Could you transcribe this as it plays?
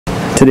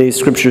Today's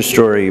scripture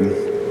story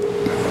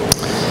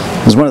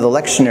is one of the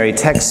lectionary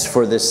texts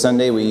for this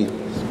Sunday. We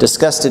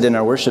discussed it in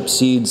our Worship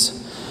Seeds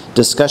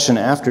discussion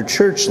after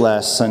church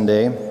last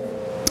Sunday,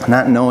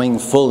 not knowing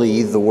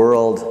fully the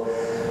world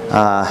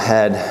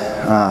had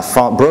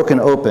broken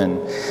open.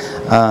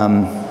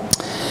 And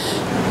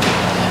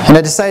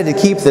I decided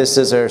to keep this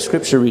as our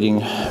scripture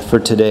reading for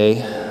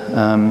today.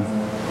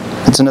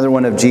 It's another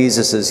one of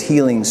Jesus'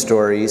 healing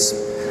stories,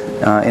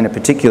 in a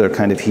particular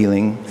kind of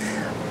healing,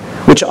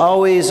 which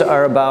always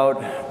are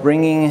about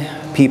bringing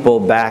people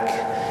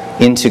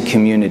back into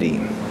community,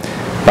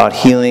 about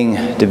healing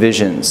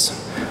divisions,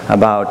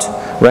 about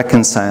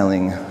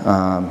reconciling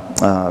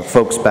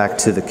folks back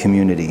to the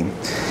community.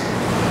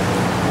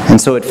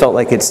 And so it felt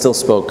like it still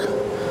spoke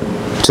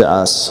to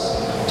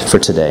us for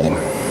today.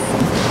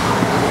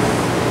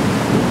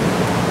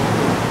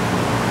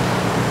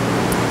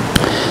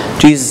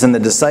 Jesus and the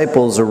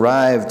disciples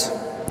arrived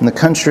in the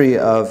country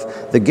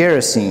of the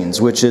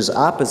Gerasenes, which is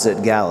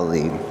opposite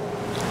Galilee.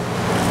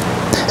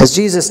 As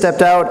Jesus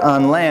stepped out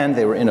on land,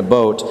 they were in a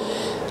boat,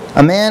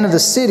 a man of the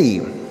city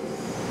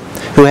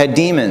who had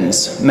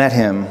demons met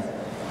him.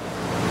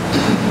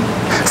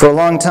 For a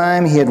long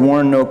time he had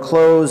worn no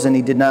clothes, and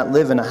he did not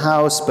live in a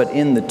house, but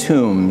in the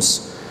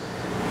tombs.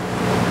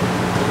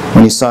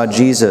 When he saw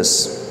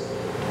Jesus,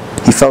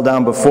 he fell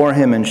down before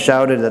him and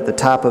shouted at the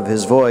top of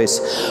his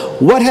voice,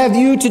 "What have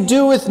you to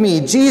do with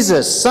me,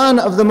 Jesus, Son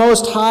of the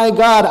Most High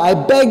God? I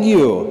beg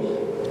you,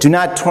 do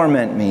not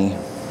torment me."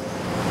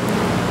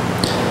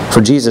 For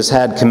Jesus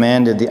had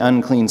commanded the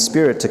unclean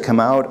spirit to come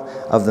out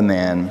of the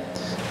man.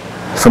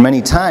 For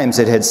many times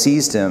it had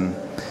seized him.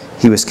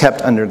 He was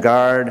kept under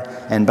guard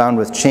and bound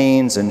with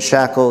chains and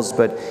shackles,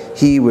 but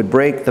he would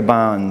break the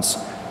bonds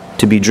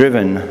to be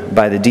driven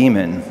by the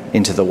demon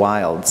into the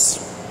wilds.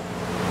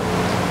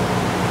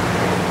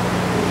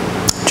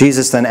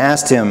 Jesus then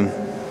asked him,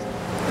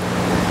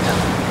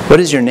 "What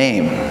is your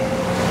name?"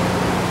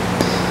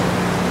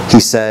 He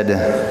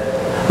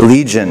said,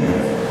 "Legion,"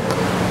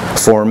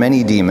 for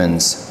many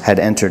demons had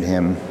entered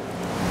him.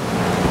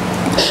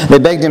 They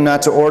begged him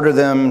not to order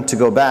them to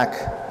go back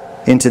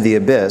into the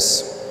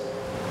abyss.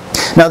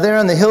 Now there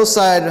on the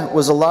hillside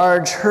was a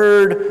large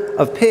herd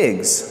of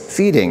pigs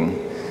feeding,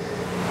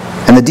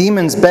 and the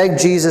demons begged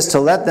Jesus to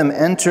let them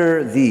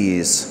enter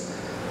these.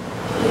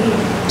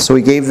 So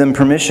he gave them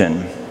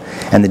permission,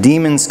 and the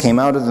demons came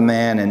out of the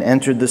man and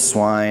entered the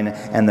swine,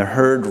 and the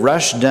herd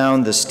rushed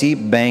down the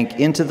steep bank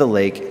into the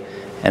lake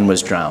and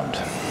was drowned.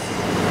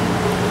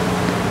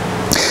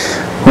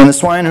 When the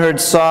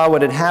swineherd saw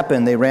what had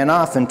happened, they ran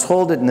off and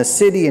told it in the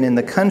city and in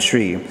the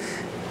country.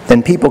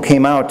 Then people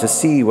came out to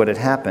see what had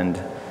happened.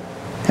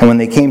 And when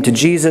they came to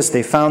Jesus,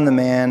 they found the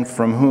man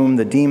from whom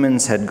the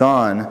demons had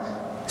gone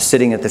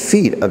sitting at the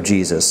feet of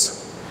Jesus,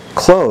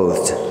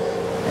 clothed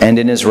and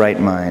in his right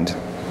mind.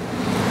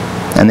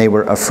 And they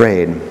were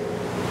afraid.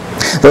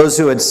 Those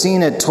who had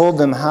seen it told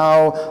them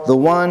how the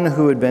one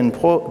who had been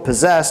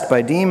possessed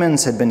by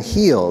demons had been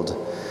healed.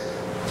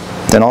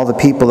 Then all the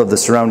people of the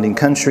surrounding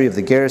country of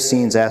the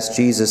Gerasenes asked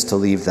Jesus to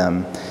leave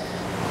them,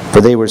 for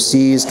they were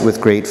seized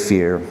with great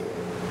fear.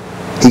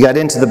 He got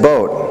into the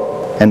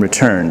boat and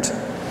returned.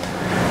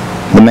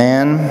 The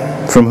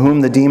man from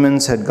whom the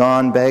demons had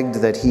gone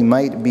begged that he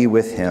might be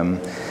with him,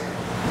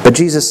 but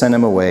Jesus sent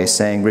him away,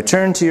 saying,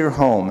 "Return to your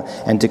home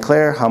and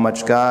declare how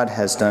much God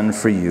has done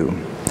for you."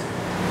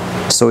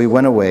 So he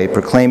went away,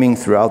 proclaiming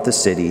throughout the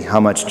city how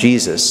much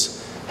Jesus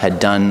had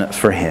done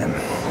for him.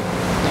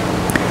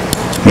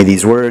 May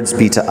these words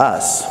be to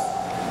us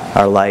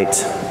our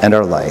light and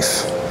our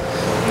life.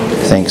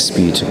 Thanks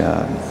be to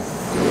God.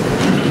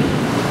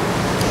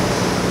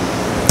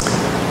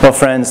 Well,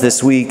 friends,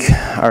 this week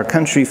our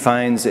country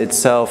finds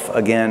itself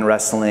again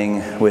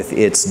wrestling with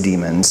its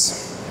demons.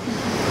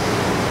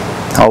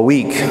 All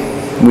week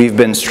we've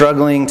been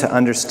struggling to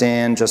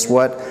understand just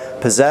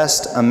what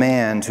possessed a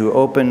man to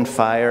open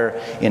fire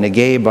in a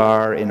gay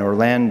bar in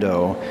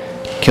Orlando,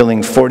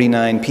 killing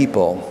 49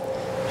 people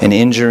and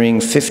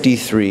injuring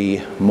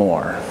 53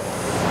 more.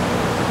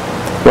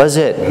 Was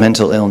it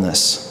mental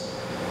illness?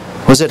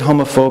 Was it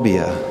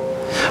homophobia?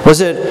 Was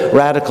it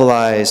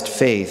radicalized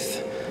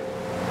faith?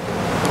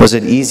 Was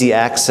it easy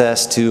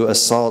access to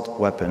assault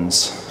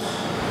weapons?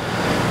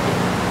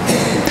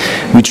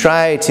 We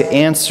try to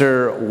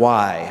answer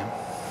why,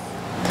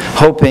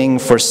 hoping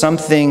for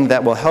something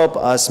that will help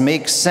us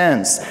make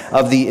sense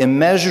of the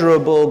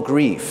immeasurable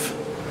grief,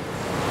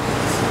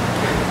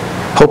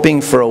 hoping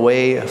for a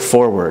way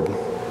forward,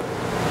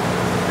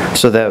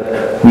 so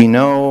that we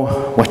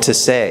know what to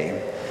say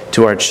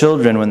to our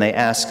children when they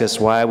ask us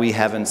why we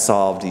haven't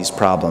solved these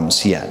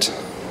problems yet.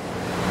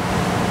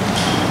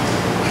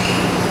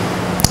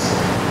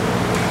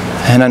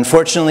 And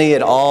unfortunately,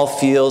 it all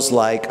feels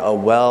like a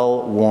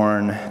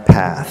well-worn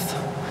path.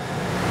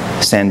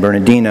 San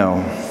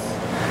Bernardino,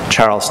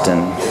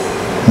 Charleston,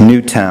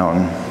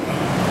 Newtown,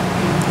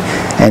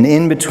 and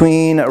in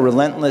between a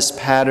relentless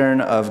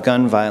pattern of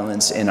gun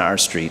violence in our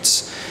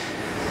streets.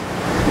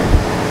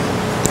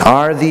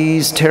 Are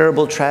these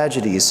terrible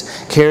tragedies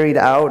carried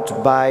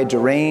out by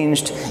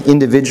deranged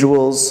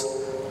individuals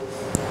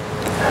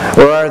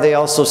Or are they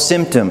also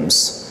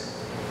symptoms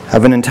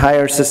of an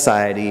entire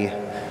society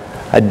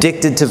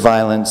addicted to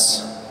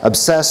violence,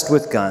 obsessed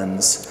with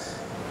guns,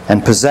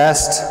 and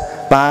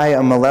possessed by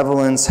a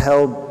malevolence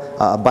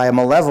hell-bent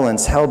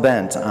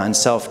on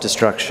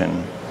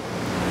self-destruction?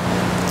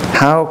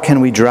 How can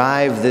we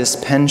drive this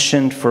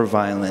penchant for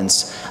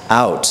violence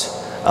out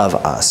of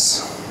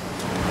us?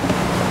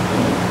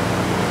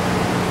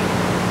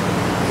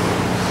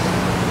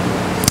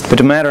 But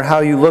no matter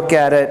how you look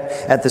at it,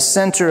 at the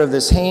center of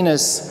this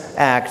heinous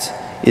act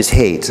is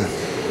hate.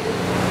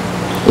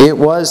 It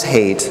was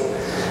hate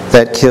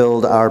that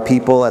killed our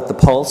people at the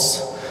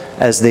Pulse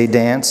as they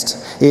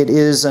danced. It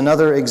is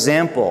another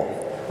example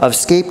of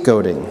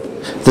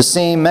scapegoating, the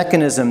same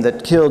mechanism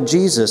that killed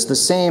Jesus, the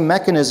same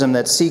mechanism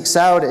that seeks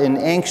out in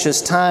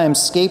anxious times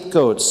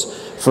scapegoats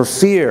for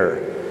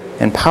fear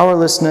and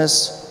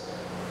powerlessness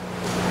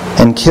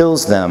and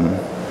kills them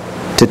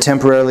to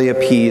temporarily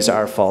appease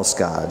our false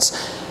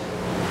gods.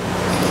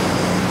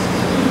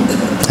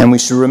 And we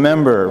should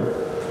remember,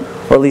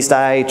 or at least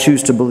I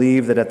choose to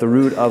believe, that at the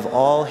root of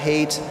all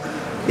hate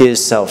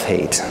is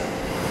self-hate.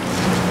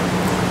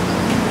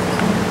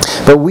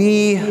 But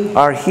we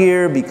are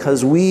here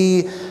because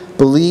we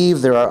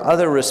believe there are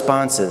other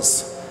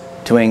responses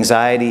to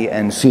anxiety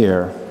and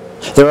fear.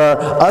 There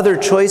are other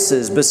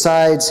choices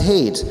besides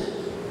hate.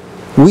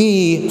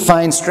 We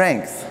find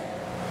strength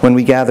when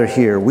we gather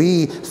here.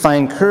 We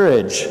find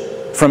courage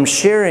from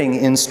sharing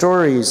in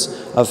stories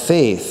of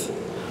faith.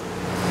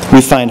 We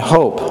find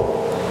hope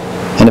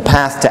and a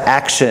path to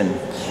action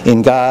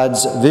in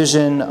God's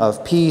vision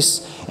of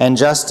peace and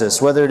justice,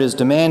 whether it is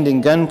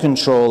demanding gun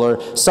control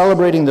or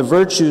celebrating the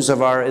virtues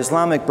of our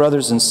Islamic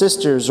brothers and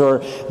sisters,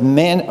 or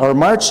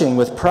marching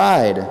with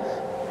pride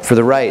for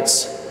the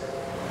rights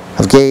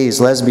of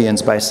gays,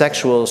 lesbians,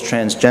 bisexuals,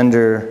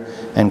 transgender,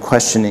 and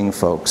questioning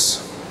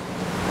folks.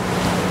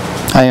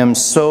 I am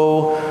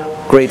so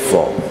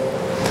grateful,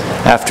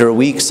 after a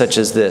week such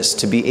as this,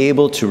 to be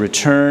able to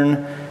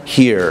return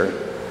here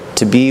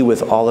to be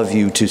with all of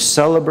you, to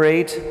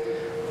celebrate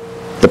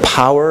the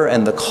power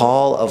and the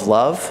call of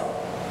love,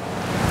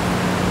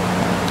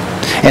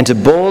 and to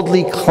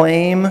boldly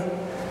claim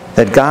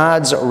that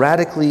God's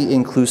radically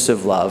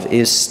inclusive love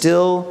is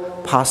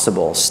still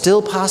possible,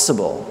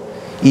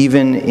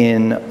 even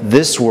in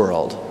this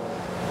world,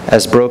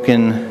 as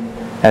broken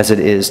as it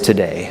is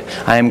today.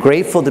 I am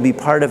grateful to be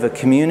part of a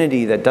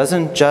community that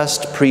doesn't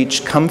just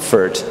preach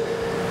comfort,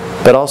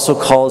 but also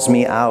calls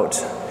me out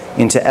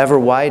into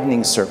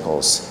ever-widening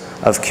circles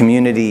of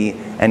community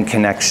and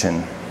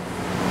connection.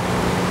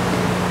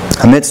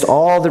 Amidst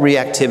all the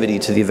reactivity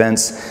to the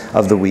events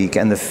of the week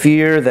and the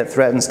fear that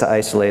threatens to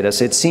isolate us,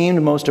 it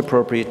seemed most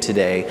appropriate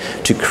today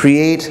to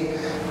create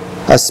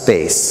a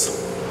space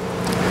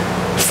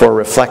for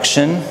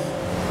reflection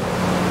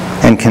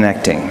and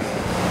connecting.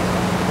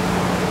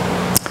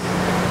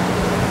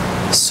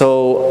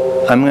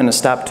 So I'm going to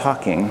stop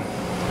talking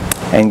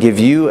and give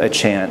you a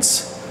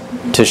chance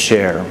to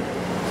share.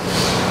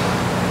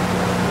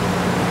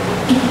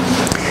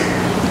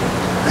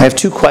 I have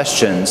two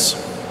questions,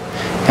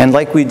 and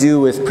like we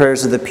do with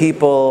prayers of the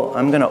people,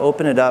 I'm going to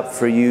open it up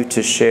for you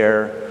to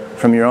share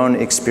from your own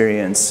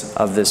experience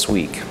of this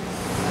week.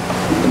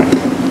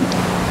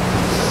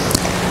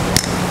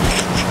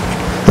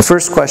 The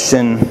first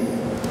question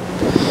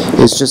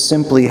is just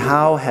simply,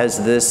 how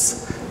has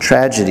this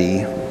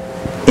tragedy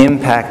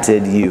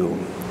impacted you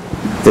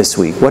this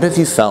week? What have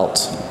you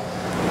felt?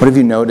 What have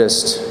you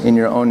noticed in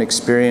your own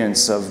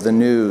experience of the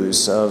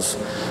news, of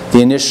the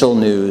initial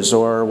news,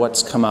 or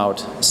what's come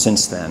out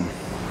since then?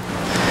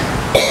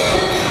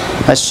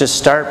 Let's just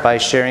start by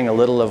sharing a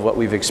little of what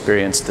we've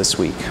experienced this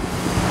week.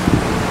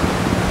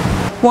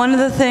 One of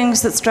the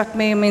things that struck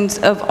me,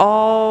 of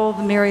all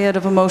the myriad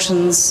of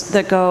emotions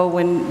that go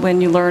when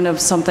you learn of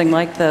something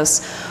like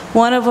this,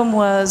 one of them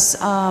was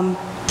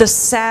the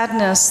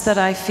sadness that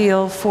I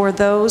feel for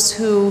those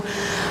who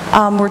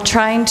were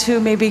trying to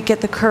maybe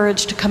get the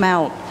courage to come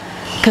out.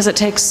 Because it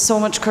takes so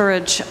much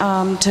courage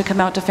to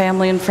come out to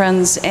family and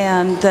friends,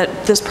 and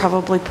that this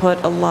probably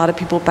put a lot of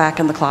people back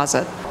in the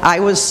closet. I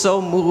was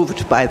so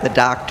moved by the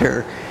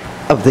doctor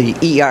of the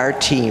ER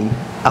team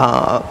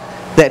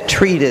that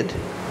treated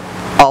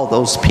all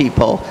those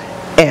people,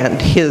 and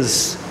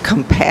his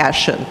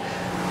compassion,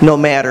 no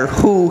matter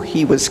who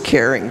he was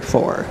caring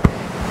for,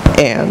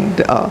 and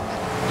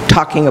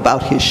talking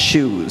about his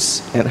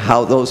shoes and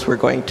how those were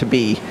going to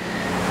be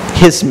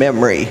his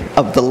memory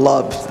of the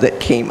love that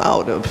came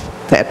out of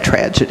that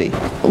tragedy.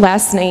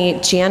 Last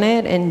night,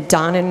 Janet and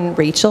Don and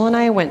Rachel and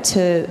I went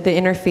to the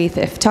Interfaith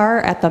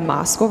Iftar at the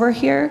mosque over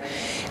here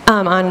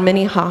on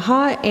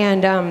Minnehaha,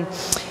 and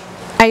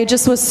I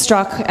just was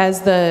struck as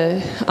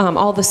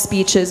all the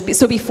speeches.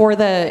 So before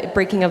the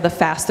breaking of the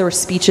fast, there were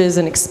speeches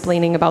and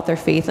explaining about their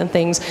faith and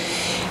things,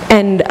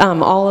 and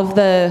all of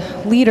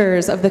the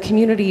leaders of the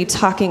community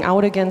talking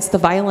out against the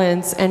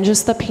violence and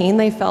just the pain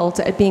they felt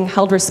at being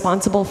held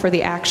responsible for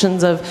the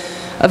actions of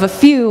a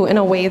few in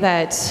a way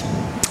that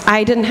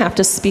I didn't have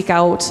to speak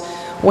out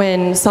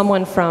when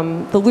someone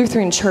from the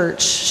Lutheran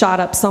church shot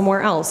up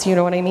somewhere else, you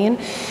know what I mean?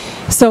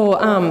 So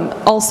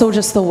also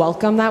just the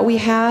welcome that we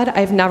had,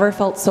 I've never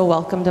felt so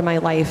welcomed in my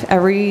life.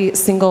 Every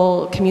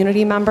single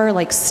community member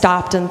like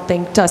stopped and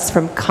thanked us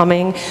from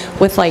coming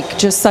with like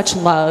just such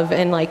love,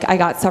 and like I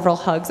got several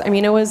hugs. I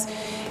mean, it was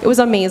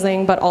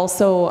amazing, but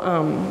also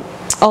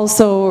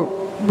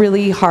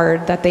really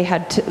hard that they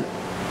had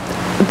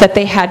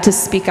to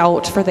speak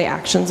out for the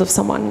actions of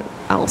someone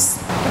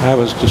else. I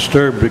was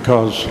disturbed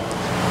because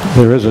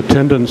there is a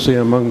tendency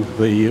among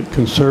the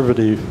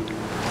conservative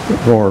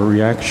or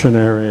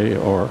reactionary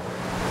or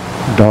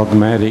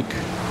dogmatic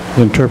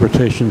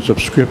interpretations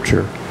of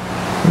Scripture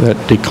that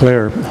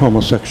declare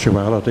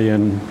homosexuality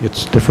and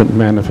its different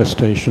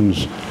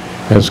manifestations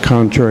as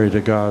contrary to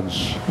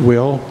God's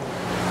will.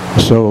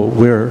 So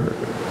we're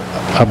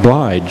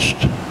obliged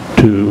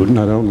to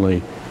not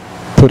only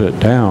put it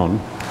down,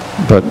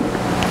 but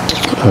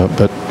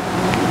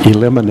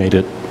eliminate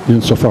it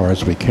insofar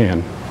as we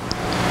can.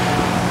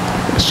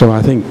 So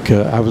I think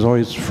I was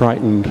always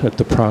frightened at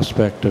the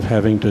prospect of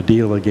having to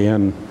deal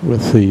again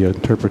with the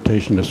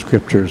interpretation of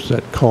Scriptures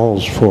that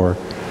calls for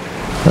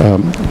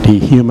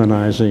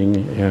dehumanizing,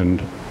 and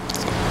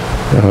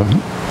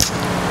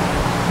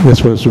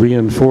this was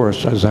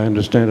reinforced, as I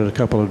understand it, a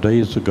couple of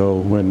days ago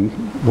when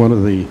one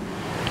of the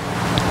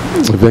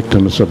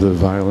victims of the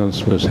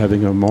violence was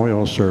having a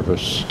memorial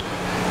service,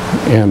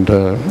 and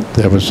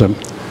there was a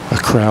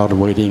crowd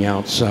waiting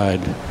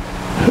outside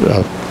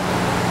of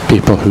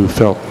people who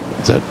felt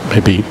that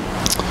maybe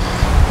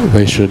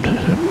they should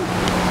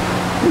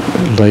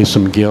lay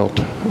some guilt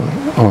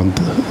on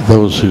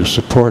those who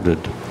supported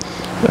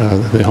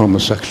the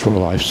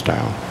homosexual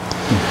lifestyle.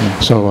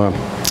 Mm-hmm. So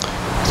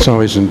it's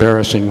always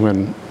embarrassing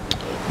when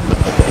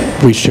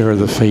we share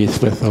the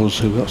faith with those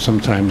who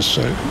sometimes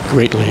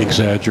greatly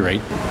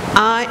exaggerate.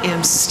 I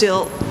am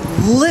still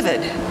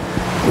livid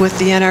with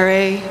the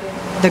NRA,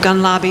 the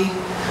gun lobby.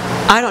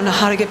 I don't know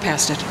how to get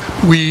past it.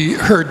 We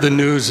heard the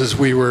news as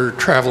we were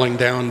traveling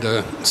down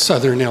to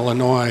southern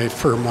Illinois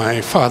for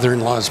my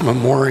father-in-law's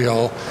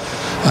memorial.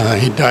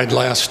 He died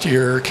last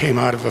year, came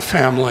out of a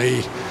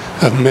family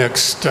of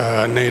mixed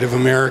Native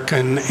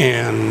American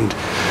and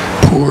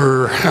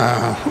poor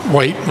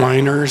white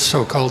miners,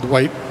 so-called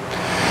white.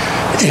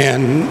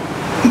 And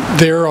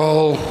they're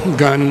all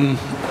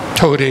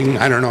gun-toting.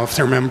 I don't know if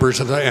they're members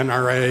of the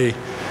NRA.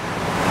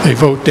 They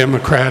vote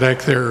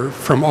Democratic. They're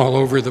from all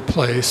over the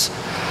place.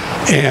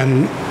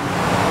 And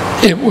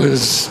it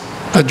was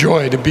a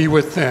joy to be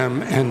with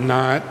them and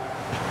not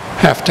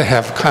have to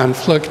have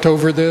conflict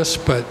over this,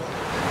 but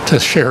to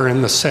share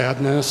in the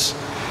sadness.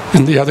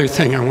 And the other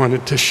thing I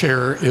wanted to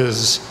share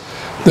is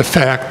the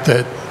fact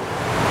that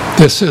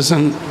this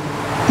isn't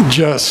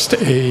just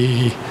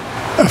an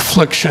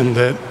affliction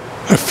that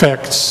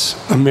affects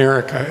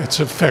America. It's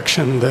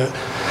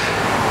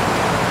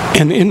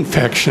an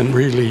infection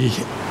really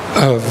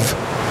of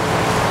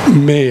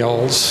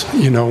males,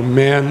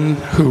 men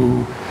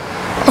who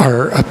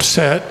are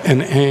upset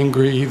and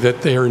angry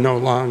that they are no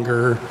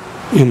longer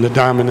in the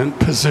dominant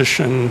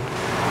position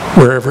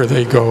wherever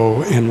they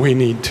go, and we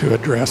need to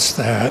address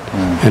that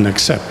and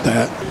accept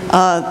that.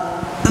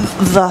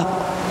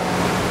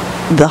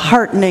 The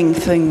heartening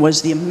thing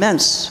was the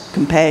immense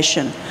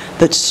compassion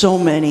that so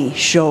many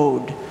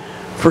showed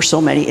for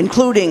so many,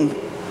 including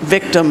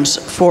victims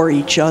for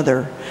each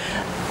other.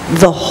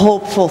 The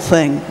hopeful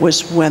thing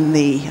was when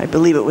I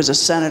believe it was a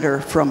senator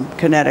from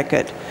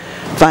Connecticut,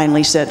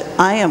 finally said,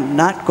 I am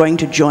not going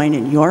to join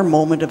in your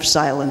moment of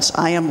silence.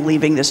 I am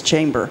leaving this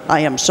chamber.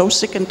 I am so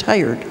sick and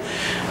tired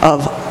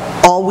of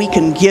all we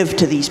can give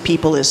to these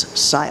people is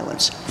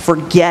silence.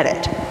 Forget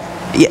it.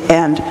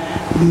 And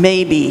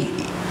maybe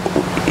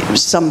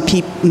some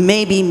people,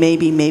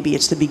 maybe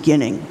it's the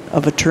beginning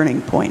of a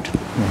turning point.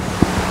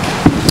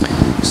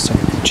 So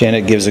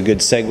Janet gives a good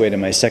segue to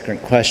my second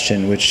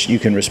question, which you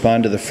can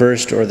respond to the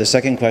first, or the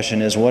second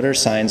question is, what are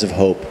signs of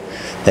hope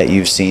that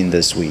you've seen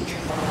this week?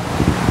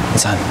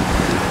 It's on.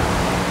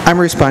 I'm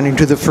responding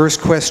to the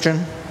first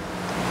question.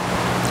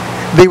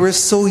 They were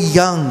so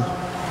young.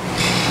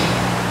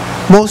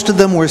 Most of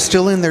them were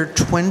still in their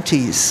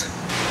 20s,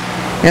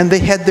 and they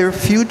had their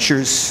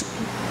futures.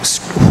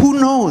 Who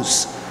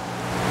knows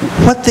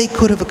what they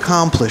could have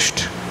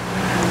accomplished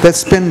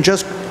that's been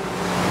just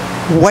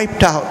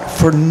wiped out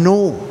for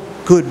no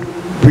good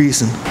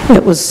reason.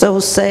 It was so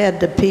sad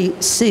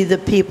to see the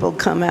people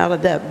come out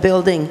of that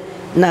building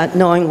not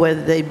knowing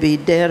whether they'd be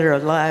dead or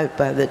alive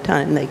by the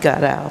time they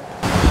got out.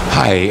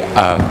 Hi,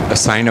 a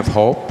sign of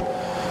hope.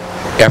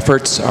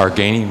 Efforts are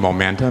gaining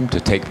momentum to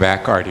take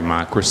back our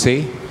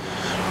democracy,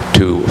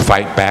 to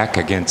fight back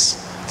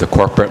against the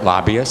corporate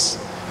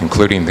lobbyists,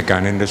 including the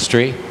gun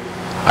industry.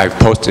 I've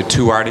posted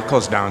 2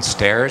 articles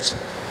downstairs,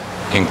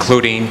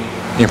 including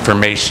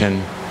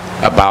information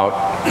about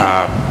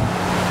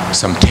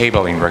some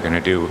tabling we're going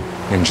to do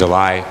in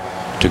July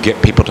to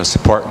get people to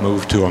support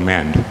Move to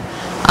Amend.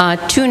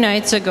 2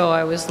 nights ago,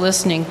 I was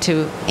listening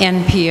to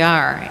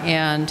NPR,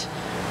 and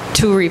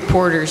 2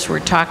 reporters were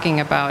talking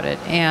about it.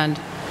 And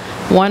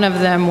one of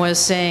them was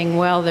saying,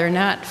 well, they're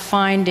not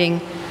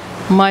finding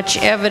much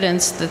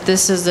evidence that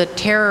this is a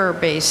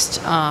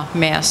terror-based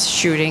mass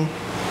shooting.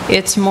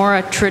 It's more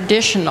a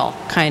traditional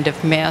kind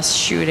of mass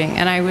shooting.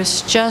 And I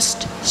was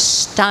just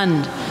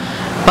stunned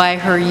by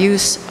her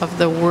use of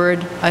the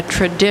word a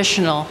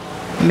traditional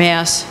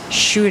mass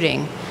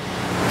shooting.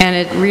 And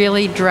it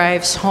really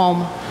drives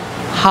home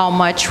how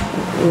much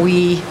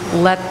we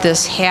let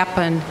this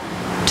happen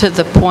to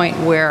the point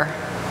where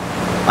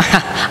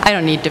I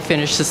don't need to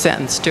finish the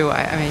sentence, do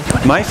I? I mean,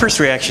 my first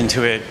reaction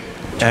to it,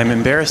 I'm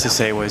embarrassed to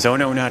say, was, oh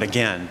no, not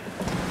again.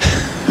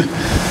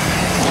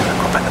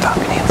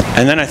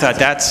 And then I thought,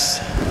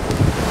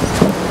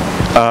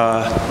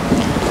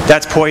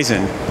 that's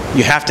poison.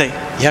 You have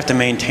to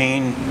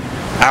maintain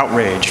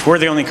outrage. We're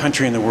the only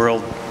country in the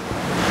world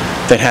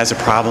that has a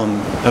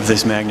problem of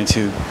this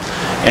magnitude.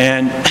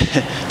 And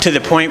to the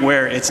point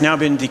where it's now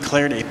been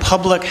declared a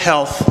public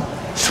health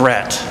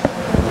threat,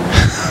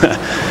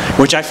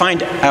 which I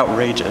find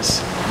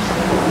outrageous.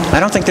 I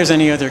don't think there's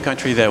any other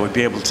country that would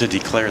be able to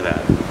declare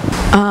that.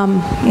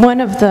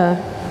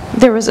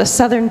 There was a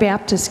Southern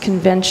Baptist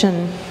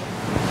convention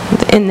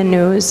in the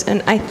news,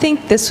 and I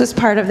think this was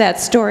part of that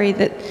story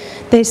that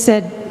they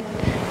said,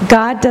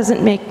 God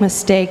doesn't make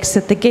mistakes,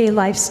 that the gay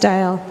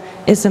lifestyle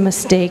is a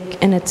mistake,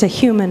 and it's a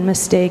human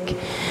mistake.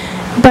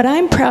 But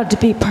I'm proud to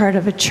be part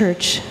of a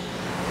church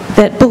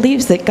that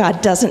believes that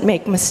God doesn't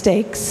make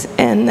mistakes,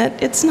 and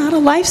that it's not a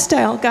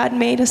lifestyle. God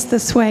made us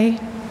this way.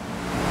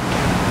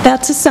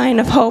 That's a sign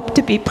of hope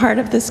to be part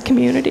of this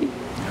community.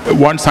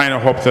 One sign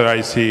of hope that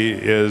I see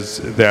is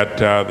that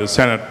the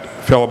Senate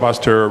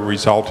filibuster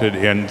resulted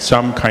in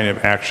some kind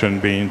of action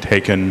being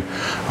taken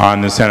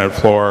on the Senate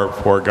floor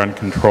for gun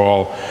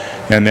control,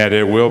 and that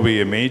it will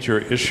be a major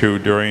issue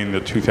during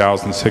the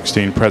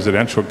 2016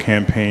 presidential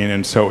campaign,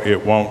 and so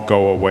it won't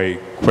go away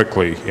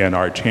quickly, and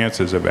our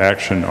chances of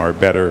action are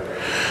better.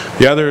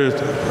 The other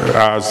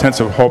sense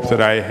of hope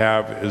that I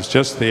have is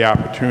just the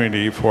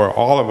opportunity for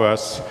all of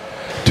us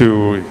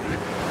to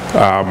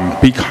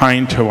be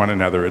kind to one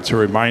another. It's a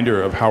reminder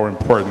of how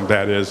important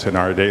that is in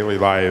our daily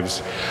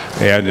lives,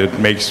 and it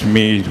makes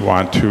me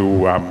want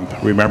to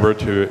remember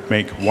to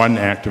make one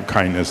act of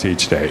kindness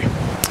each day.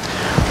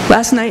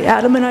 Last night,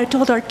 Adam and I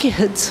told our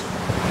kids.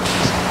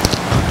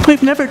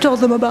 We've never told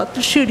them about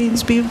the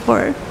shootings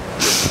before.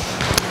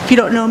 If you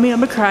don't know me,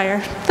 I'm a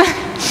crier.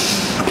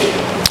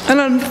 And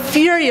I'm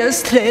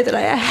furious today that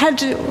I had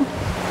to.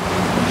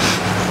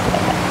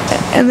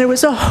 And there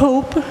was a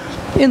hope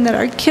in that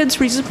our kids'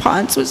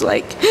 response was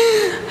like,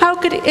 how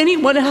could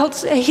anyone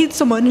else hate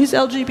someone who's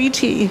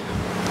LGBT?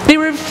 They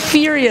were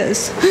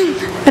furious.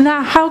 And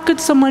how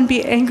could someone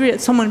be angry at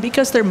someone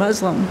because they're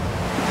Muslim?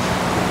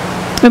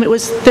 And it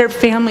was their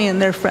family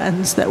and their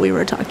friends that we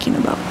were talking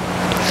about.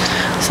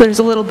 So there's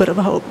a little bit of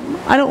hope.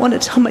 I don't want to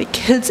tell my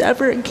kids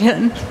ever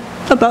again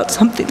about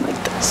something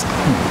like this.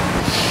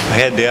 I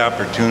had the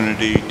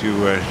opportunity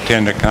to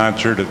attend a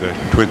concert of the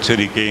Twin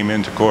City Gay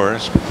Men's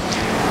Chorus.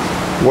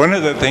 One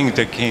of the things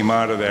that came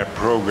out of that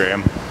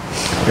program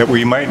that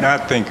we might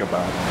not think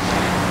about,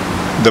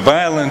 the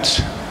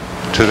violence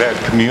to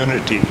that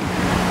community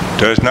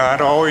does not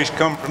always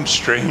come from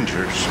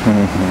strangers,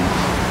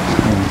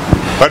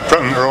 but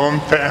from their own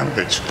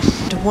families.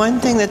 One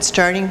thing that's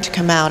starting to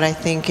come out, I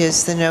think,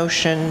 is the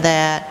notion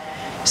that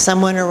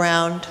someone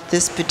around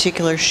this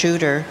particular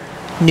shooter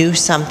knew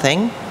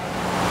something,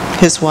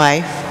 his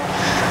wife,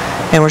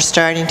 and we're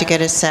starting to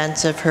get a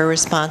sense of her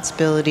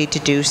responsibility to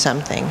do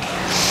something.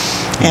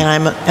 And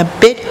I'm a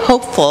bit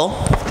hopeful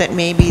that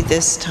maybe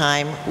this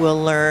time we'll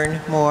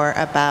learn more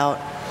about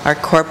our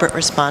corporate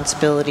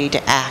responsibility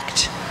to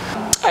act.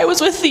 I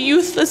was with the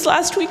youth this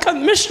last week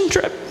on the mission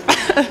trip.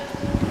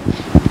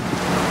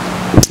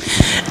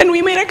 And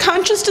we made a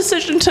conscious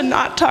decision to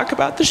not talk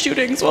about the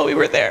shootings while we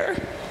were there,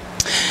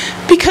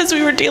 because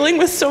we were dealing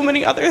with so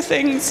many other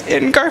things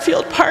in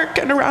Garfield Park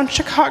and around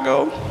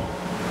Chicago.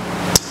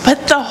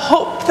 But the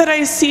hope that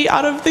I see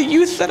out of the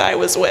youth that I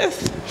was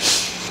with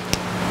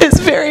is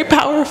very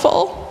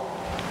powerful.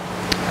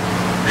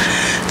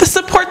 The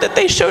support that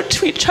they showed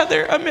to each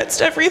other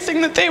amidst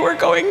everything that they were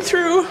going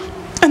through,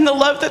 and the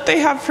love that they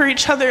have for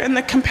each other, and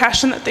the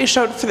compassion that they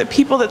showed for the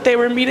people that they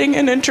were meeting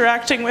and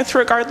interacting with,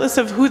 regardless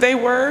of who they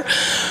were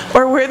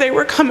or where they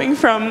were coming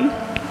from,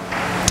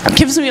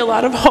 gives me a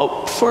lot of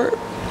hope for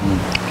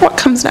what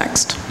comes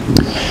next.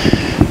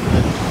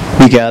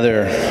 We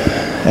gather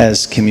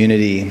as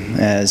community,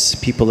 as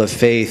people of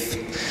faith,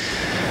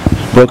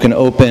 broken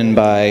open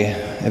by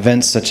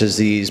events such as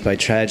these, by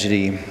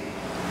tragedy,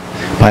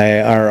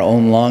 by our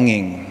own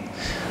longing,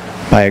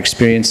 by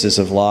experiences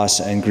of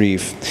loss and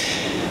grief.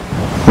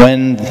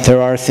 When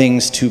there are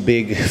things too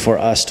big for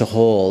us to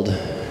hold,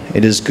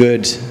 it is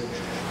good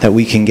that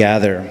we can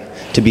gather,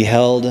 to be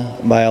held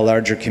by a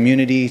larger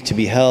community, to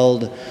be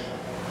held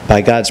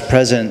by God's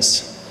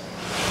presence,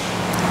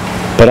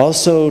 but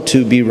also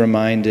to be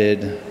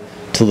reminded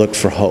to look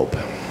for hope.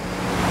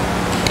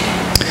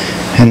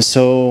 And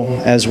so,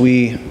 as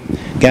we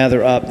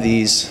gather up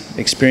these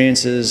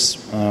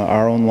experiences,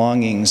 our own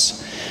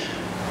longings,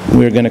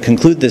 we're going to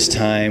conclude this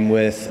time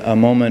with a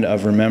moment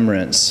of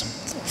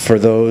remembrance for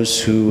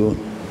those who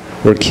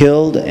were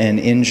killed and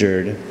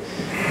injured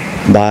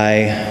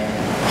by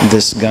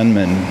this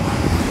gunman.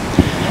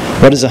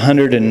 What does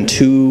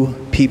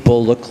 102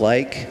 people look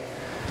like?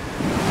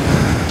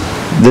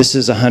 This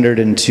is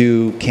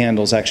 102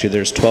 candles. Actually,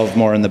 there's 12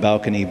 more in the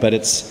balcony, but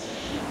it's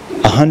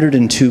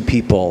 102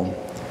 people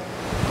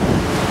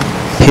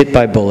hit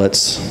by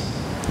bullets.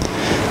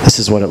 This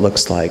is what it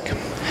looks like.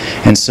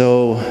 And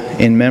so,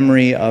 in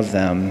memory of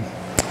them,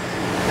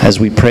 as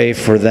we pray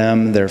for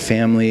them, their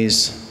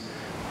families,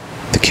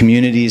 the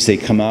communities they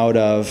come out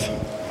of,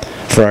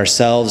 for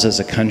ourselves as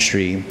a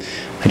country,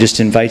 I just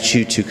invite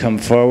you to come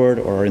forward,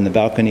 or in the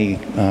balcony,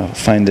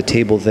 find the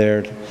table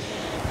there,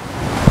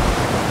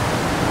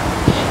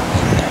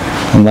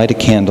 and light a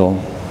candle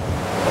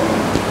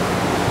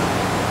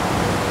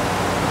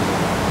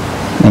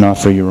and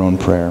offer your own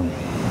prayer.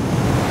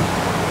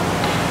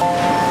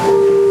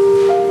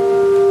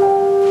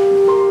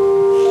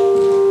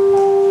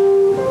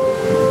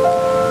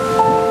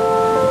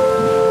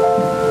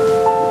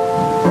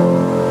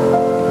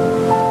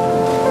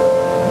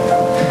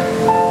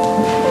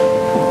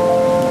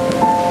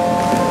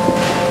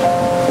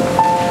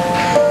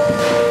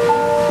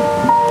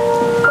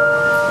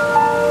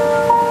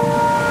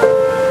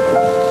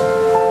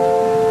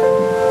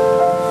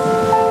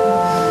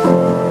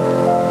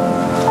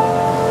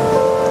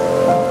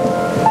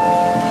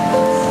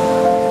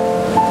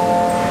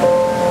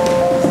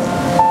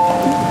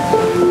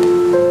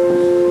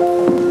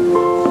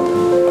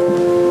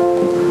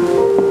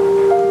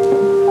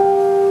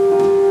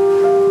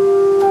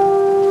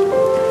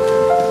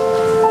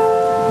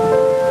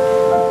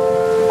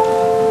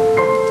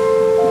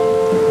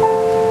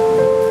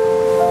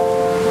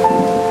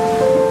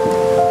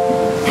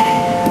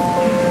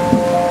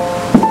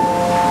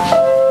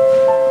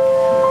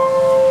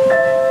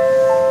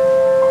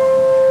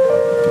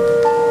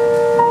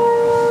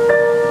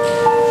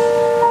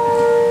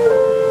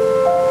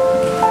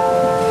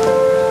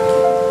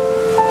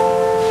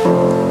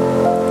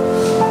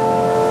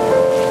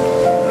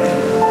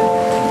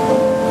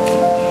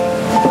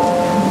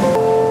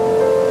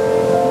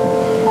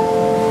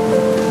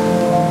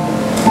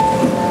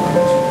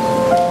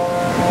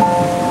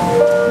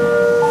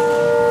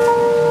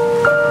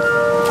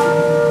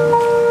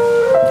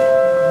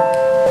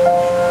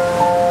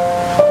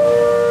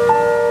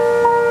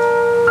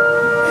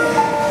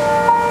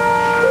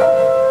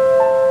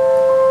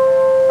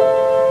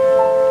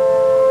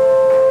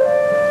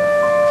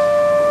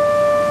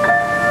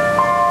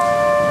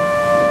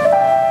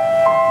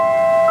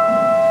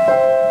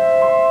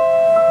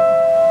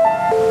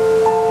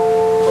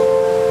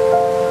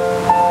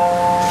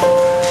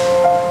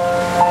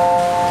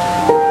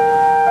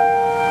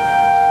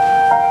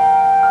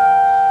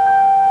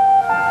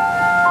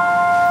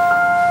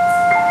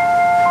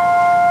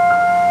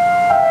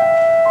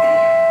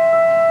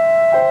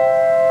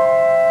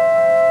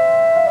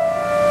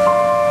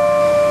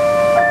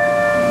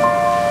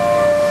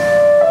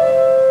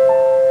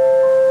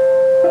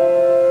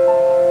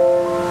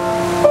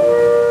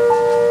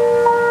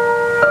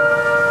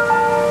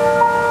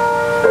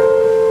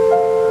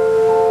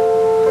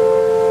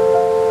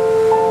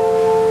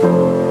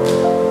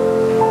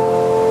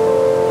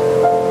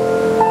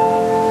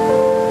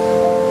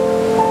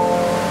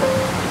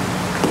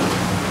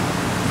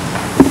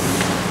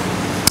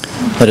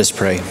 Let us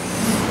pray.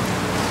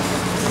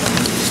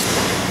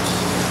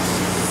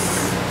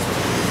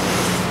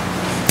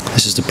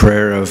 This is the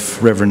prayer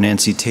of Reverend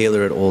Nancy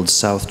Taylor at Old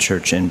South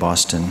Church in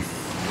Boston.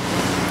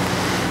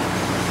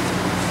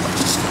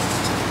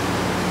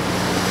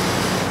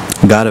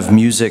 God of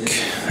music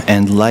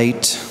and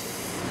light,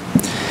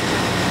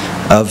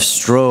 of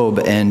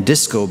strobe and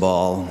disco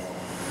ball,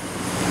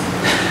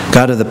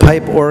 God of the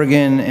pipe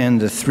organ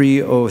and the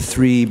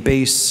 303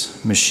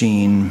 bass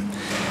machine,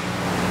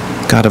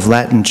 God of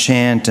Latin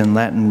chant and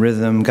Latin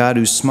rhythm, God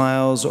who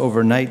smiles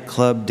over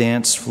nightclub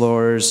dance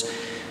floors,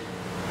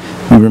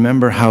 we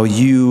remember how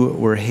you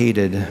were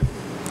hated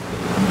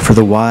for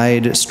the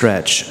wide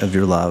stretch of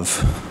your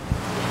love.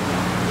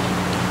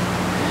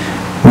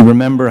 We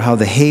remember how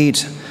the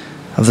hate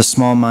of the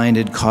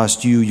small-minded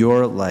cost you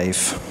your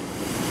life.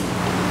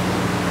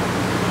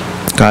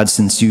 God,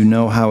 since you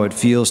know how it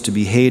feels to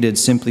be hated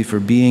simply for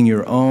being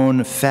your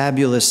own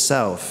fabulous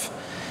self,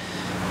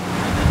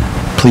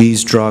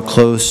 please draw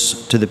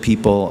close to the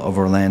people of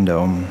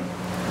Orlando.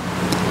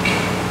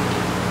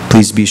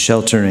 Please be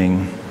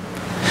sheltering,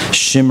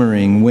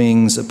 shimmering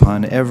wings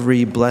upon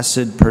every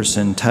blessed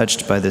person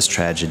touched by this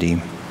tragedy.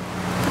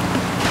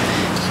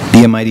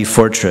 Be a mighty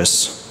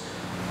fortress,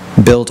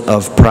 built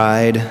of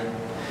pride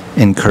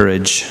and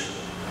courage.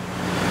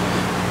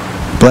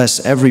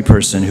 Bless every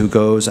person who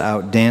goes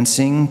out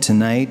dancing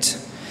tonight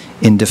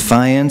in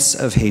defiance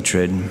of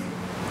hatred.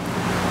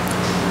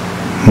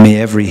 May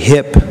every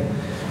hip,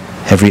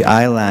 every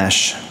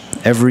eyelash,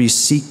 every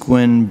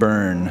sequin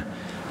burn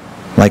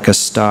like a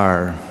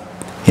star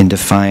in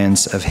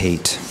defiance of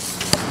hate.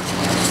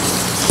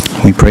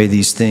 We pray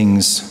these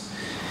things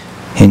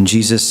in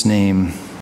Jesus' name.